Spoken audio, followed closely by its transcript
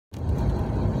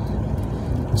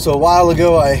So a while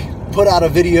ago, I put out a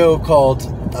video called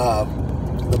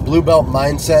The Blue Belt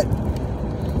Mindset,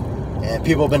 and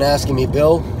people have been asking me,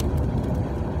 Bill,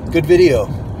 good video,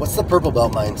 what's the Purple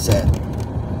Belt Mindset?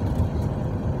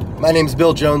 My name is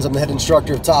Bill Jones. I'm the head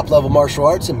instructor of Top Level Martial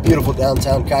Arts in beautiful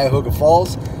downtown Cuyahoga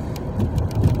Falls.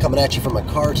 Coming at you from my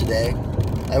car today.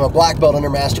 I'm a black belt under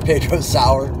Master Pedro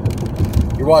Sauer.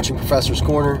 You're watching Professor's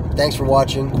Corner. Thanks for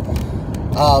watching.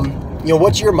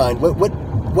 What's your mind?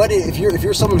 What if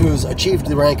you're someone who's achieved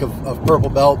the rank of purple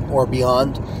belt or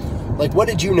beyond? Like, what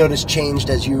did you notice changed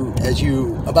as you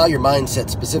about your mindset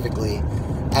specifically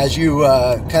as you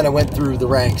kind of went through the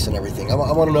ranks and everything? I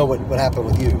want to know what happened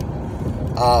with you.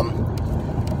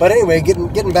 But anyway,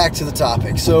 getting back to the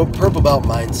topic. So, purple belt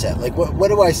mindset. Like, what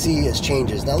do I see as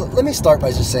changes? Now, let me start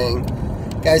by just saying,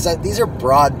 guys, these are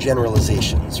broad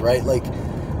generalizations, right? Like,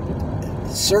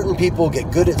 certain people get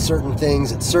good at certain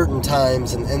things at certain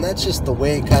times, and that's just the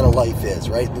way kind of life is,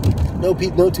 right? No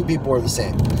two people are the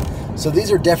same. So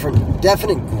these are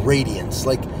definite gradients.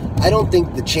 Like, I don't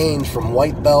think the change from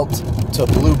white belt to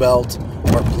blue belt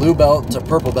or blue belt to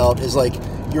purple belt is like,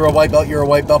 you're a white belt,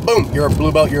 boom, you're a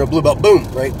blue belt, boom,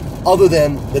 right? Other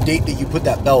than the date that you put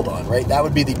that belt on, right? That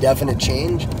would be the definite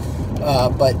change.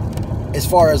 But as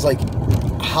far as like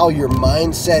how your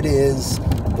mindset is,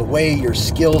 the way your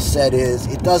skill set is,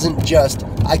 it doesn't just,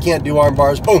 I can't do arm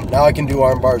bars, boom, now I can do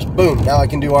arm bars, boom, now I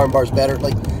can do arm bars better.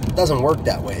 Like, it doesn't work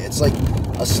that way. It's like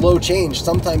a slow change,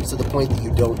 sometimes to the point that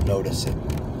you don't notice it.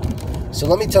 So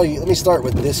let me start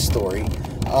with this story.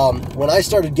 When I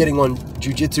started getting on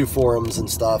Jiu-Jitsu forums and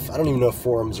stuff, I don't even know if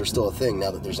forums are still a thing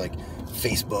now that there's like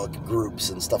Facebook groups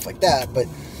and stuff like that, but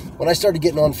when I started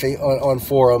getting on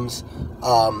forums,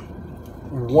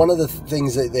 one of the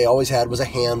things that they always had was a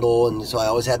handle, and so I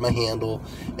always had my handle,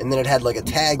 and then it had like a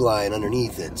tagline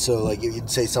underneath it, so like you'd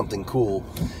say something cool.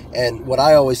 And what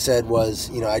I always said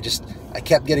was, I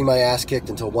kept getting my ass kicked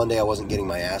until one day I wasn't getting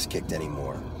my ass kicked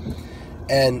anymore.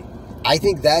 And I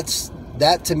think that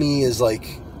to me is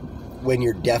like when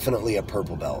you're definitely a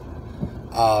purple belt,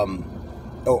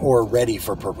 or ready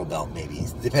for purple belt, maybe,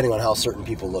 depending on how certain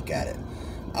people look at it.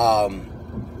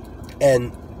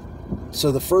 And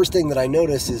so the first thing that I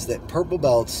notice is that purple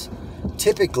belts,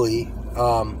 typically,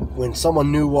 when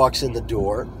someone new walks in the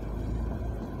door,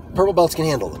 purple belts can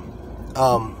handle them.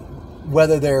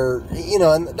 Whether they're,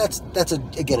 and that's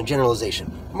again a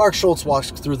generalization. Mark Schultz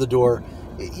walks through the door.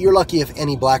 You're lucky if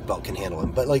any black belt can handle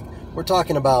him. But like, we're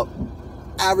talking about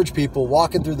average people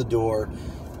walking through the door,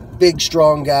 big,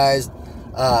 strong guys,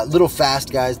 little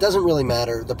fast guys. Doesn't really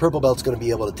matter. The purple belt's going to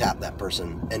be able to tap that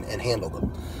person and handle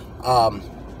them.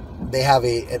 They have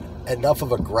enough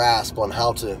of a grasp on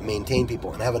how to maintain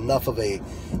people and have enough of a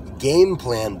game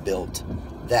plan built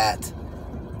that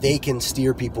they can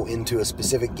steer people into a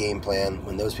specific game plan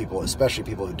when those people, especially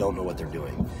people who don't know what they're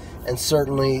doing. And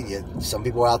certainly, some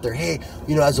people out there, hey,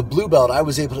 as a blue belt, I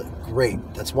was able to, great,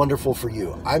 that's wonderful for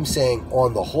you. I'm saying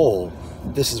on the whole,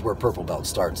 this is where purple belt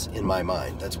starts in my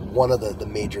mind. That's one of the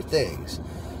major things.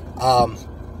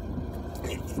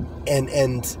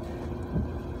 And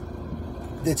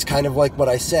it's kind of like what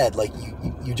I said, like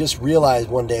you just realize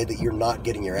one day that you're not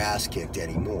getting your ass kicked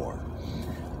anymore.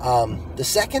 The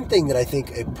second thing that I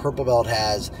think a purple belt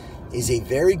has is a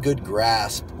very good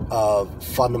grasp of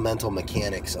fundamental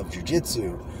mechanics of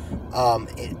jiu-jitsu,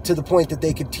 to the point that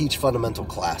they could teach fundamental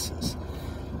classes.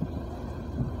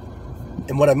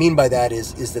 And what I mean by that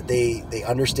is that they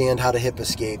understand how to hip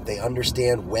escape, they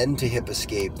understand when to hip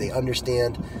escape, they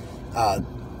understand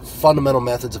fundamental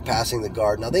methods of passing the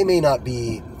guard. Now, they may not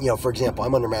be, for example,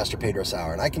 I'm under Master Pedro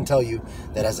Sauer, and I can tell you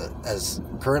that as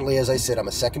currently as I sit, I'm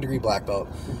a second-degree black belt.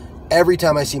 Every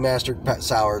time I see Master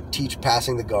Sauer teach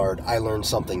passing the guard, I learn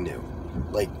something new.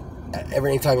 Like,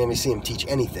 every time I see him teach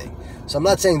anything. So I'm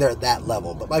not saying they're at that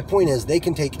level, but my point is they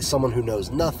can take someone who knows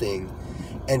nothing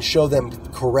and show them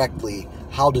correctly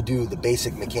how to do the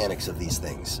basic mechanics of these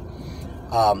things.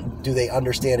 Do they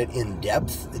understand it in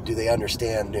depth? Do they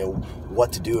understand,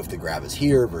 what to do if the grab is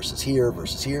here versus here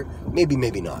versus here? Maybe,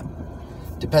 maybe not.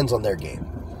 Depends on their game.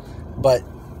 But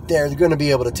they're going to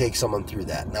be able to take someone through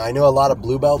that. Now, I know a lot of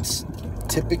blue belts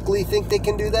typically think they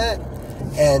can do that,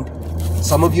 and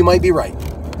some of you might be right.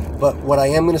 But what I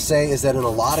am going to say is that in a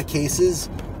lot of cases,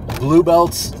 blue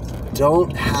belts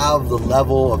don't have the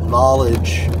level of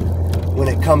knowledge when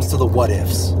it comes to the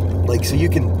what-ifs. Like, so you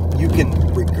can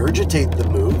regurgitate the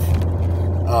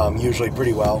move, usually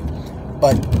pretty well,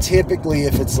 but typically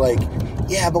if it's like,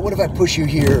 yeah, but what if I push you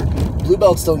here? Blue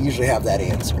belts don't usually have that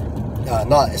answer,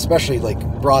 not especially like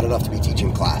broad enough to be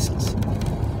teaching classes.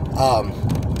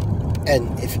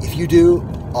 And if you do,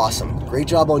 Awesome. Great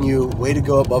job on you. Way to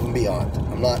go above and beyond.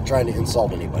 I'm not trying to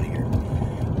insult anybody here.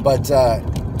 But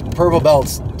purple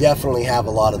belts definitely have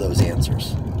a lot of those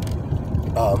answers,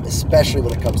 especially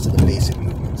when it comes to the basic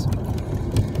movements.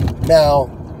 Now,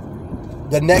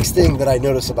 the next thing that I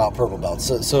notice about purple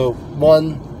belts, so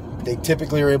one, they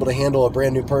typically are able to handle a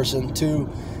brand new person. Two,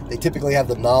 they typically have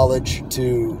the knowledge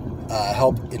to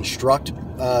help instruct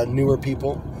newer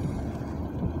people.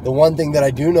 The one thing that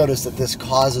I do notice that this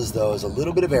causes, though, is a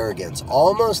little bit of arrogance.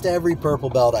 Almost every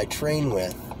purple belt I train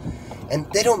with, and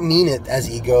they don't mean it as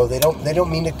ego. They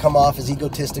don't mean to come off as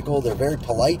egotistical. They're very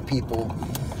polite people,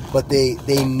 but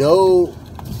they know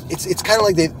it's kind of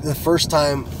like the first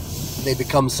time they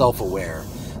become self-aware.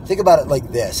 Think about it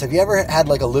like this. Have you ever had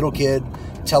like a little kid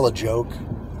tell a joke,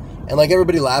 and like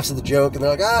everybody laughs at the joke, and they're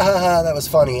like, ah, ha, ha, that was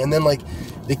funny, and then like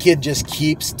the kid just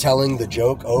keeps telling the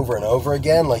joke over and over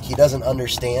again, like he doesn't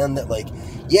understand that, like,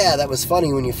 yeah, that was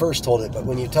funny when you first told it, but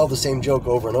when you tell the same joke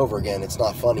over and over again, it's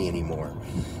not funny anymore.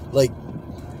 Like,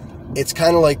 it's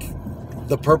kind of like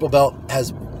the purple belt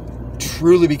has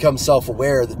truly become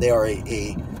self-aware that they are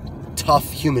a tough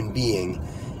human being,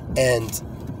 and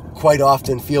quite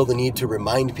often feel the need to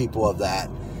remind people of that.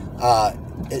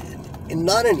 And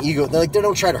not an ego. They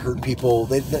don't try to hurt people.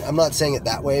 I'm not saying it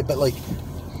that way, but like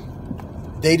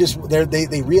they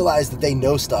realize that they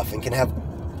know stuff and can have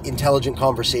intelligent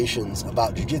conversations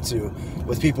about jiu-jitsu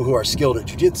with people who are skilled at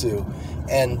jiu-jitsu,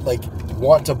 and like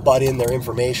want to butt in their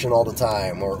information all the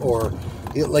time, or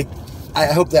like, I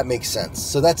hope that makes sense.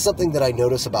 So that's something that I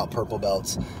notice about purple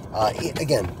belts.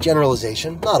 Again,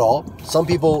 generalization, not all. Some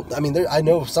people, I mean, I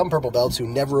know some purple belts who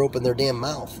never open their damn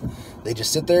mouth. They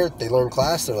just sit there, they learn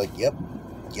class, they're like, yep,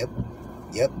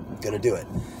 gonna do it.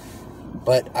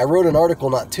 But I wrote an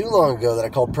article not too long ago that I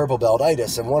called Purple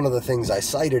Beltitis, and one of the things I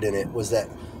cited in it was that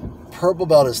purple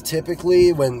belt is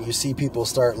typically when you see people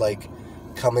start like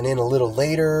coming in a little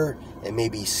later and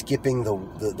maybe skipping the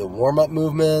warm-up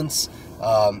movements,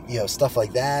 stuff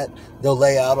like that. They'll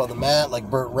lay out on the mat like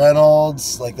Burt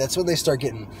Reynolds. Like, that's when they start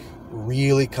getting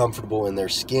really comfortable in their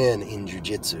skin in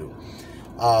jiu-jitsu.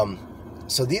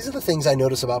 So these are the things I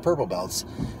notice about purple belts.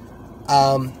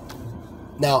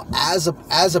 Now, as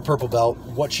a purple belt,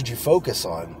 what should you focus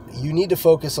on? You need to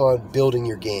focus on building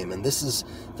your game, and this is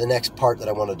the next part that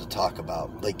I wanted to talk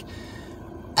about. Like,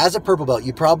 as a purple belt,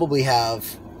 you probably have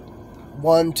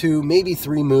 1, 2, maybe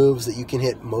 3 moves that you can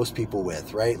hit most people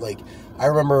with, right? Like, I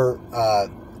remember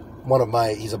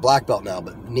he's a black belt now,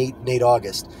 but Nate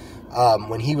August,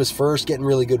 when he was first getting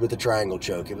really good with the triangle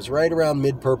choke, it was right around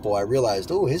mid-purple, I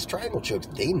realized, oh, his triangle choke's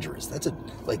dangerous.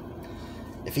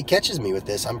 If he catches me with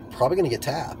this, I'm probably going to get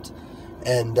tapped.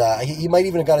 And he might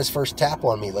even have got his first tap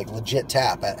on me, like legit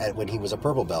tap, at when he was a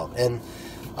purple belt. And,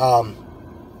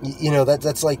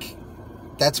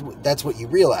 that's what you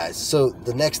realize. So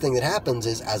the next thing that happens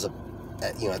is, at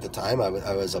the time I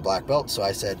was a black belt, so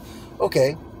I said,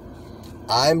 okay,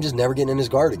 I'm just never getting in his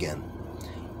guard again.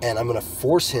 And I'm going to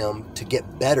force him to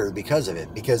get better because of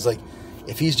it. Because, like,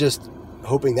 if he's just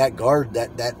hoping that guard,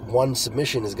 that one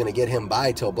submission is going to get him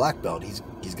by till black belt, he's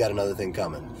got another thing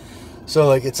coming. So,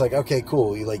 like, it's like, okay,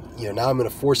 cool. Now I'm going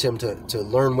to force him to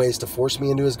learn ways to force me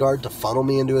into his guard, to funnel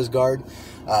me into his guard.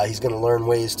 He's going to learn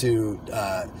ways to,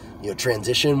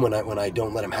 transition when I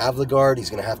don't let him have the guard. He's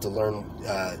going to have to learn,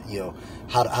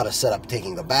 how to set up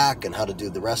taking the back and how to do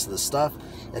the rest of the stuff.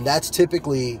 And that's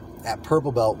typically at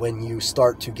purple belt when you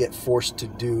start to get forced to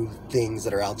do things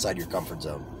that are outside your comfort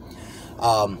zone.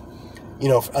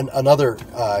 Another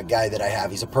guy that I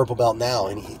have, he's a purple belt now,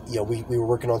 and we were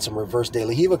working on some reverse de la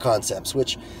Riva concepts,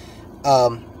 which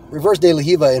reverse de la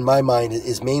Riva in my mind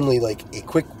is mainly like a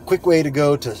quick way to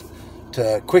go to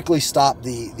quickly stop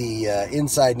the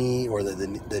inside knee, or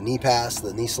the knee pass,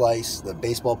 the knee slice, the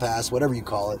baseball pass, whatever you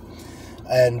call it.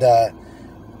 And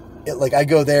I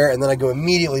go there, and then I go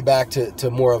immediately back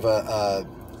to more of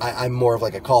I'm more of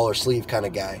like a collar sleeve kind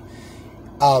of guy.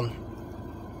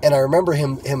 And I remember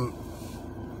him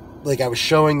like, I was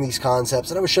showing these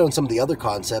concepts, and I was showing some of the other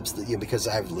concepts that, because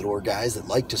I have littler guys that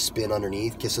like to spin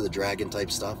underneath, Kiss of the Dragon type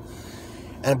stuff.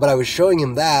 But I was showing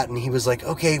him that, and he was like,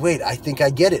 okay, wait, I think I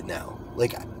get it now.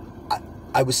 Like,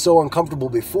 I was so uncomfortable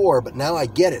before, but now I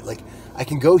get it. Like, I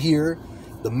can go here.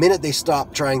 The minute they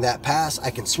stop trying that pass, I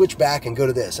can switch back and go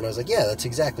to this. And I was like, yeah, that's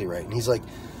exactly right. And he's like,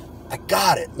 I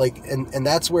got it. Like, and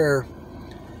that's where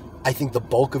I think the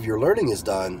bulk of your learning is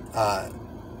done,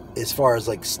 as far as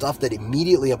like stuff that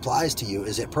immediately applies to you,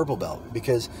 is at purple belt,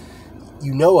 because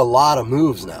you know a lot of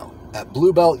moves now. At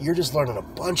blue belt, you're just learning a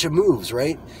bunch of moves,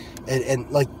 right? And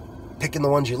like picking the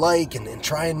ones you like and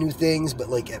trying new things. But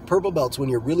like at purple belts, when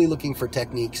you're really looking for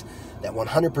techniques that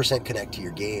 100% connect to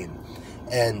your game.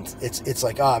 and it's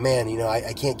like, oh man, you know,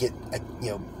 I can't get,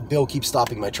 you know, Bill keeps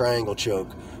stopping my triangle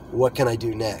choke. What can I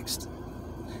do next?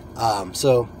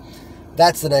 So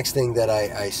that's the next thing that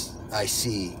I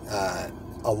see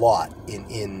a lot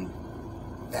in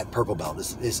at purple belt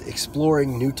is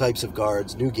exploring new types of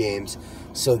guards, new games,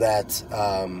 so that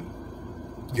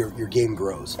your game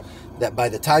grows. That by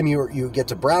the time you get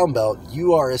to brown belt,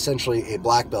 you are essentially a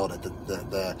black belt at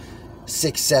the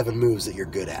 6-7 moves that you're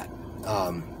good at,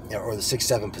 or the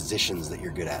 6-7 positions that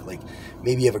you're good at. Like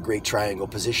maybe you have a great triangle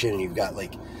position and you've got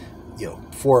like, you know,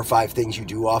 4 or 5 things you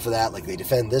do off of that. Like they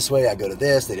defend this way, I go to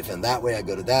this. They defend that way, I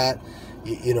go to that.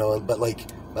 You know, but like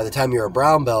by the time you're a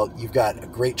brown belt, you've got a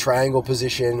great triangle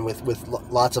position with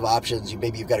lots of options.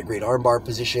 Maybe you've got a great armbar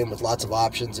position with lots of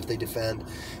options if they defend.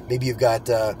 Maybe you've got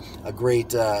a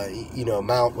great you know,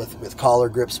 mount with collar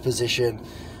grips position.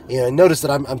 You know, notice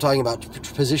that I'm talking about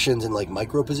positions in like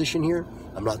micro position here.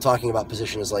 I'm not talking about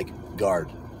position as like guard,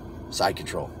 side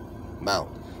control, mount.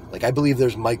 Like I believe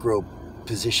there's micro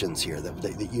positions here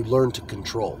that you learn to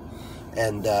control,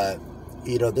 and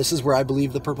you know, this is where I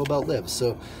believe the purple belt lives.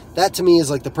 So that to me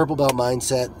is like the purple belt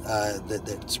mindset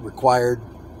that's required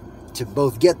to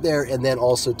both get there and then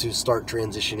also to start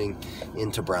transitioning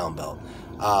into brown belt.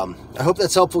 I hope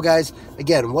that's helpful, guys.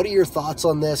 Again, what are your thoughts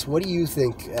on this? What do you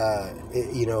think?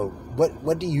 You know,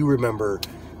 what do you remember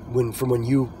when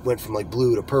you went from like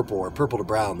blue to purple or purple to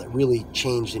brown that really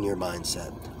changed in your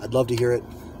mindset? I'd love to hear it.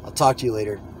 I'll talk to you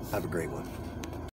later. Have a great one.